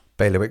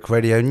Bailiwick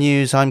Radio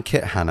News, I'm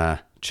Kit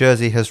Hanna.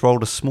 Jersey has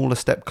rolled a smaller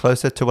step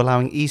closer to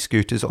allowing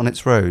e-scooters on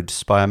its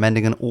roads by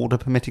amending an order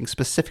permitting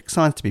specific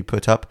signs to be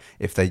put up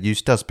if their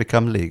use does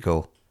become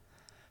legal.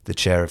 The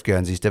chair of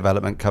Guernsey's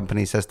development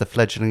company says the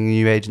fledgling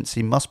new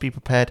agency must be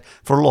prepared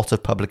for a lot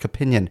of public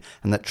opinion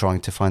and that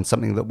trying to find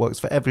something that works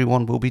for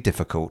everyone will be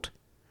difficult.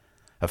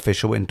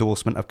 Official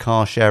endorsement of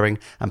car sharing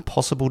and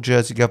possible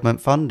Jersey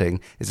government funding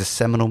is a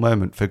seminal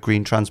moment for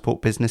green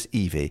transport business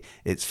Evie,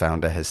 its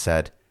founder has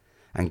said.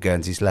 And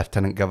Guernsey's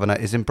Lieutenant Governor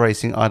is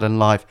embracing island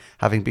life,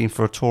 having been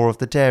for a tour of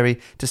the dairy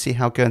to see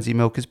how Guernsey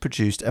milk is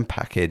produced and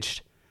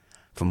packaged.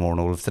 For more on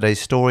all of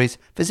today's stories,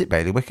 visit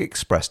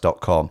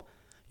bailiwickexpress.com.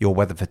 Your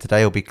weather for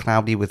today will be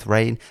cloudy with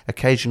rain,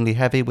 occasionally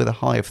heavy with a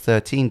high of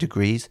 13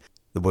 degrees.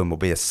 The wind will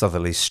be a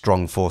southerly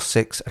strong force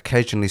 6,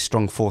 occasionally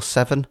strong force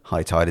 7.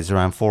 High tide is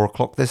around 4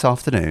 o'clock this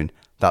afternoon.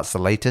 That's the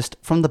latest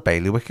from the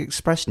Bailiwick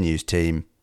Express news team.